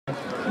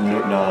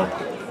No,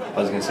 I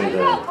was gonna say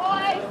the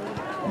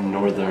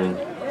Northern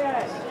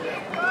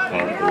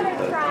Panthers,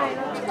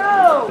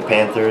 the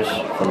Panthers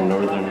from the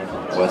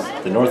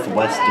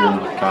Northwestern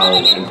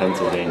College in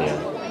Pennsylvania.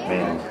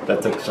 Man,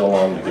 that took so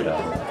long to get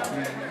out.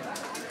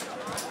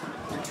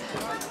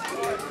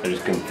 I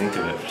just couldn't think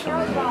of it for some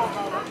reason.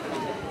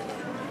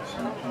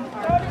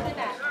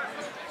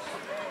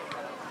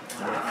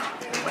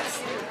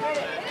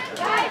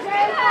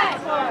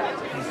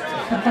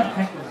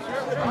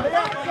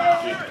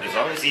 As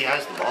long as he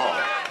has the ball,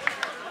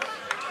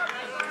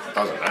 it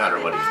doesn't matter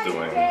what he's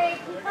doing.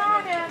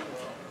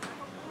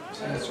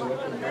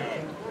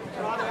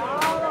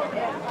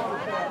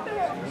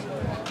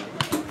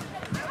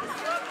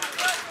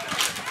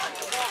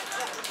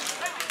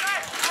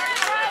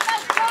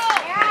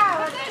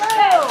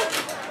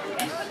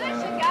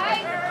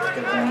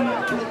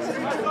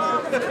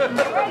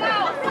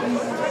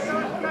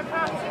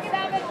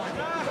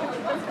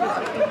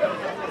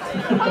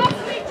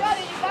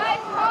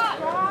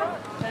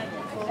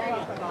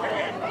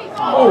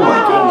 Oh my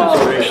goodness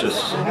gracious.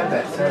 The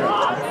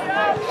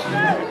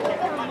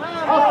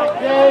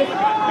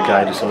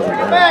guy just wasn't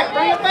there.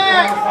 Bring it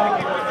back!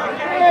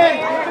 Bring it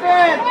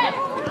in!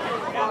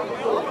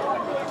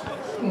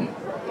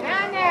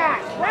 Down there!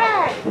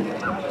 Right!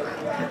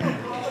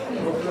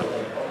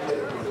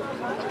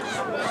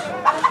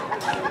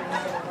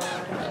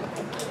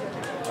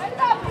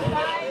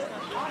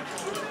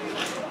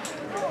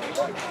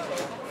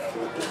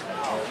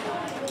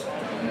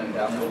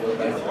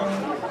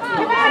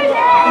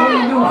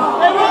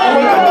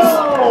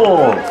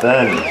 Oh,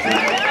 Ben.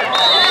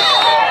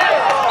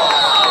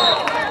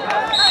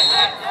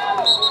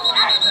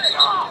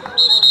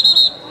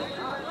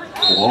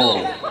 Whoa.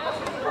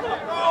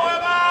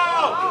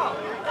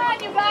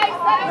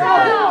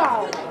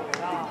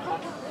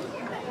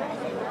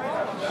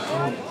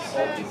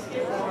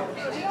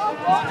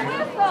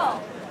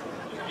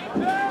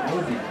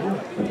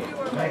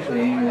 I'm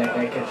actually aiming that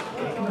guy kept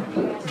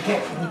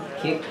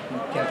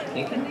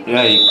kicking.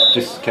 Yeah, he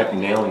just kept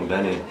nailing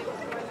Benny.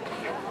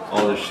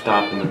 Oh, they're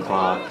stopping the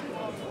clock.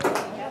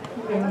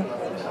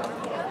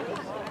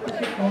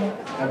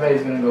 I bet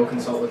he's gonna go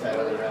consult with that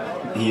other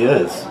ref. He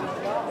is.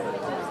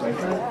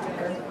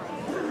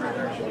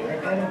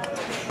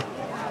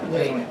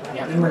 Wait,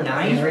 number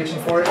 9? He's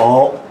reaching for it?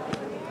 Oh,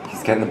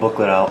 he's getting the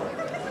booklet out.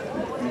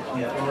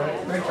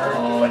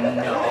 Oh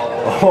no.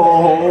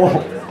 Oh.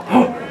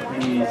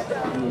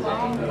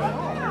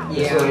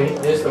 He's angry.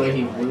 This the way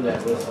he blew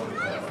that whistle.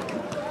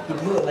 He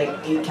blew it like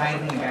 8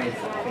 times in the guy's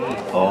face.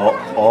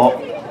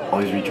 Oh,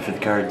 he's reaching for the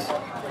cards.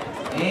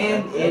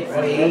 And it's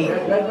a...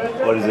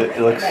 What is it?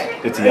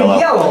 It's a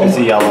yellow. It's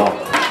a yellow.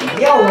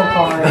 Yellow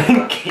card.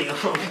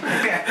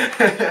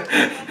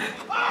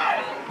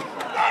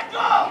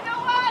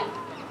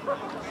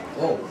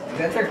 Whoa, is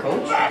that their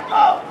coach?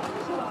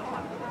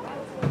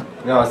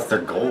 No, it's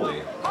their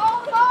goalie.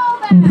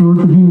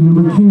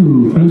 Number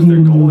 2. That's their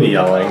goalie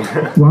yelling.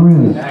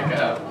 Juarez. Back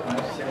up.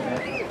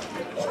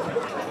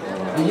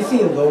 Did you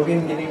see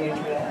Logan getting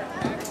into that?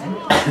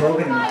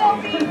 Logan.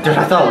 Dude,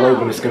 I thought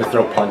Logan was gonna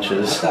throw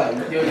punches. I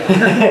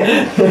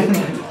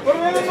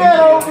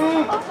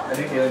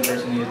think the other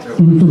person needed to throw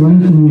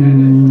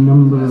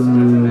Number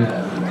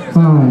 5.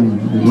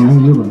 Ryan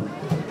River.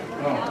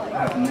 Oh, what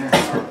happened there?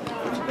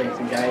 Like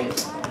the guy,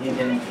 he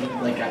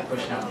like got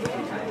pushed down 3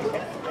 times.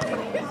 And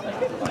like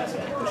the last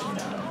guy pushed him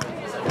down.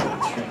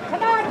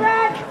 Come on,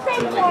 Brad!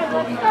 Take one!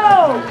 Let's go!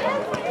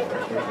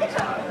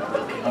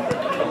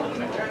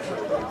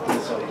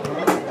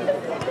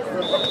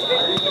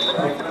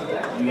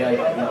 You gotta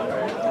get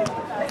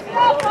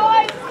Go,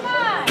 boys! Come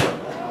on!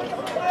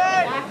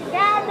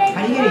 Down, baby!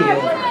 How do you get a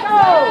yellow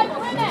card?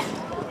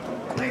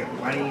 like,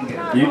 why do you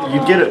get You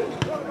get it.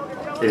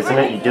 Isn't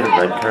it? You get a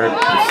red card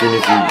as soon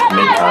as you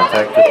make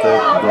contact with the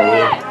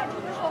goalie.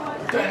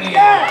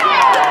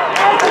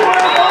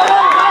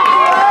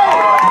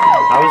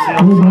 How is he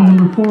Number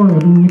outside? 4.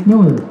 Evan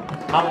McMiller.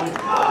 I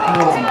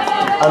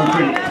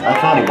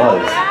thought he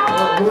was.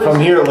 From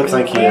here, it looks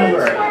like he is.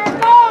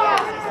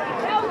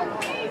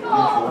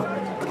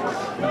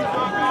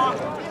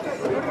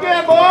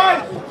 Yeah,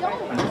 boys!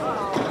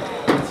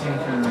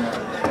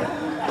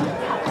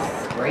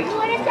 Right?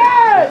 What it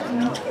goes!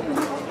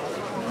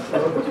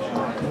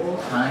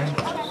 Time.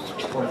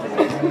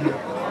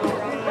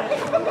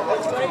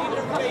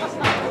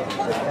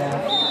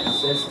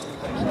 Assist.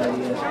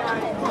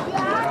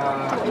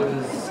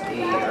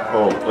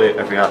 Oh, wait,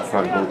 I forgot. It's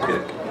not a goal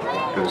kick.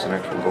 It was an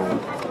actual goal.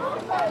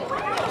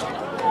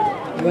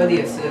 Who had the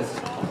assist?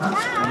 Huh?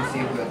 Let me see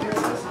who had the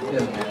assist. It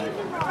doesn't matter.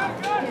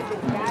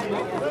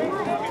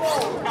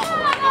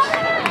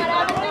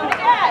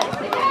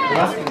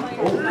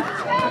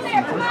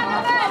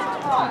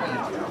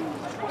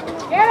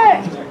 Get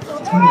it!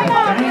 Come on,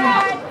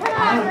 Dad! Come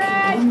on,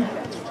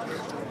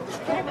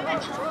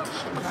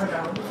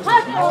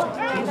 Hustle!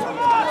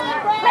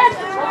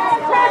 Pressure!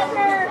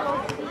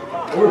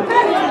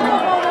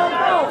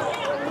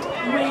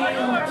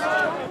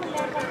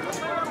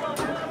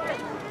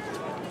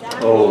 Go!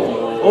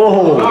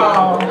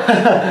 Oh.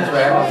 That's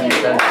why I wasn't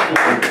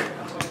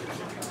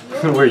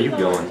expecting. Where are you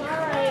going?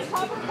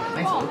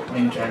 Thanks, Luke.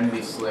 I'm trying to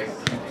be slick.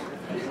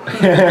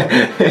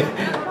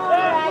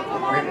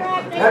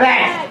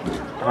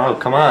 Oh,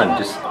 come on,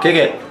 just kick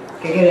it.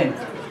 Kick it in.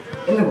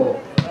 In the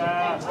goal.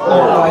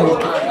 Oh.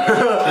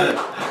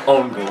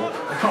 Own goal.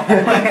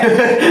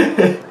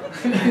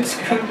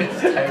 Screw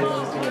this tire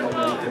was doing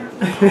everything.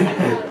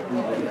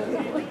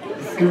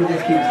 Screw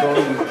just keeps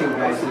going, these two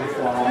guys just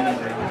fall on the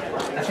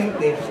I think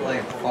they've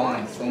like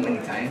fallen so many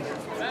times.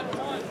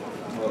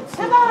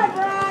 Come on,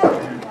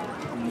 Brad!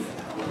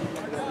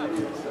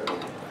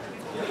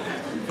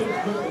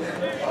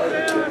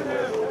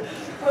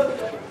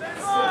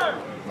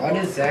 Why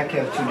does Zach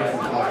have two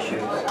different color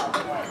shoes?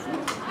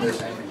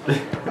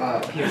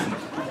 Piercing.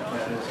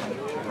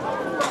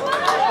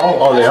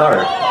 Oh, they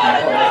are.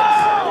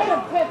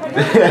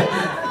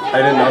 I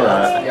didn't know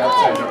that. The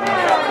outside don't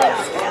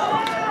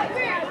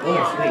Those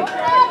are sweet.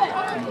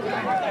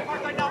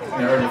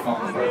 They're already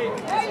falling apart.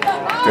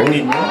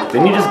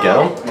 Didn't you just get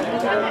them?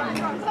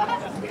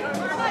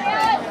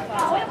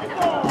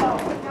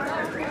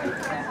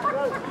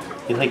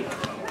 He like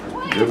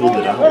dribbled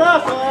it out.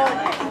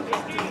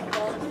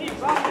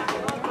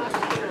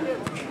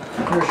 Is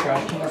there a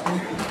trash can up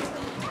there?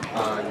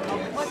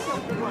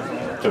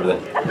 It's over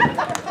there.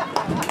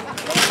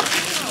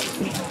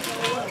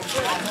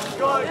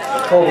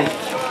 Kobe.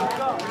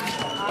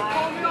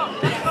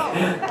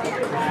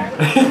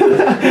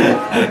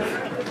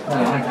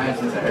 Long time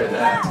since I heard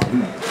that.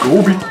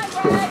 Kobe.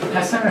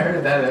 Last time I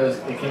heard that,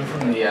 it came from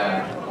the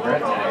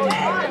Brett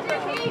guy.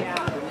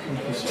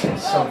 It's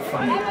so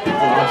funny. He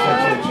walks up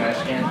to the trash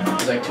can.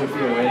 He's like 2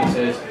 feet away. He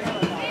says,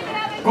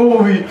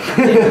 "Kobe."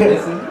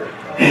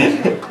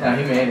 No,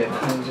 he made it. It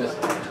was just.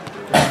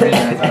 For some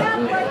reason, I thought it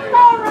was really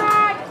hilarious.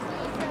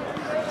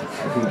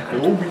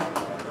 Kobe.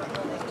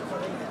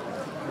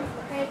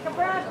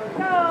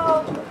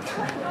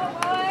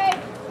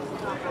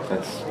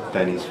 That's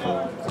Benny's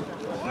phone.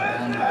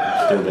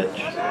 Still bitch.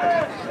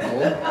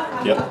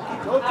 Yep.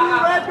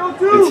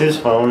 It's his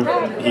phone.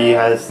 He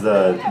has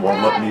the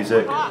warm-up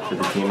music for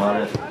the team on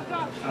it.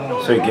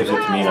 So he gives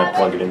it to me and I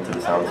plug it into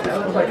the sound That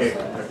system. was like a.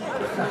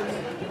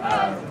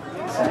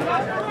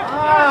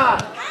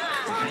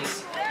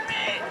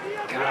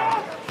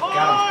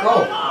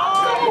 Go!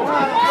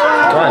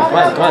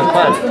 Come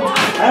on.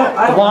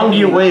 The longer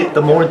you wait,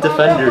 the more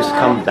defenders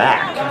come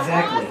back.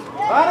 Exactly. You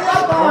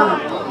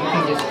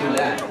can just do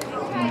that.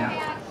 Yeah.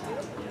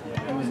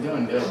 He was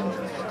doing good.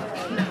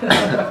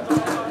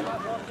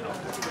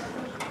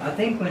 I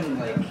think when,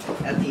 like,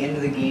 at the end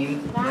of the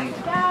game, like,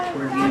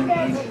 towards the end of the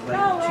game, it's like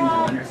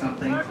 2-1 or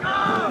something,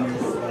 and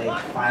there's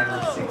like 5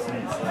 or 6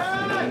 minutes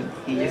left in the game,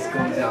 he just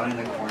goes out in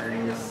the corner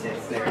and just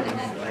sits there and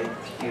he's like,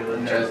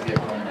 feeling Tries it. to get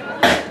home.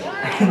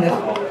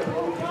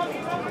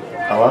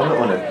 I love it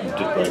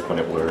when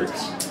it works.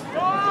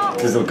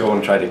 Because they'll go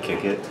and try to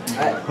kick it.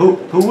 Who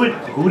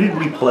did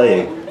we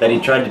play that he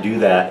tried to do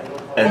that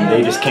and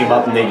they just came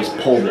up and they just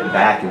pulled it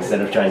back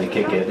instead of trying to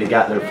kick it? They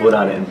got their foot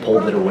on it and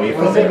pulled it away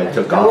from him and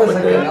took off with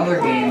There it. was like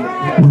another game.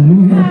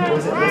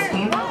 Was it this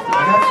game?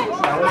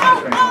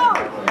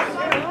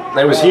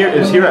 It was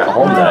here at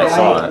home that I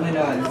saw it. When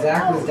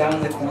Zach was down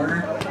in the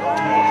corner, and then a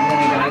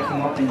guy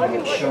came up and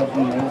like, shoved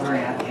him over,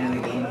 and at the end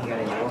of the game, he got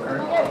a yellow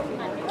card.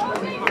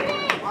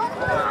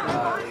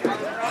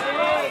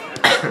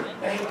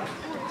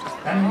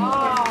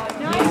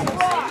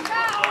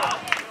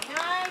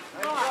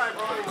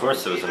 Of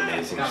course it was an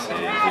amazing save.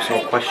 There's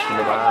no question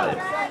about it.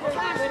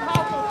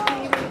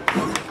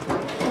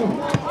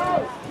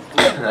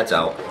 That's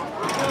out.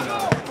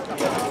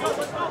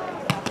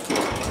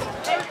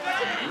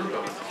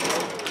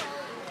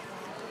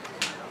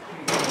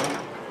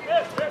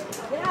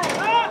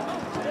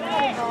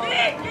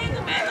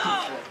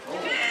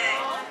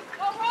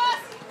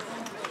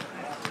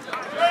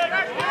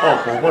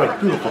 Oh, well, what a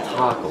beautiful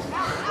tackle.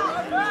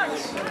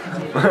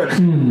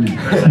 10,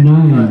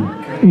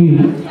 9, 8,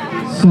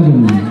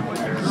 7,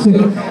 6,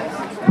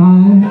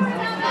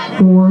 5,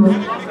 4,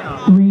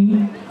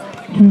 3,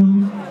 2,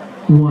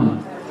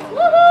 1.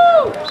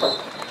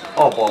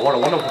 Oh boy, what a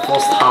wonderful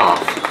first half.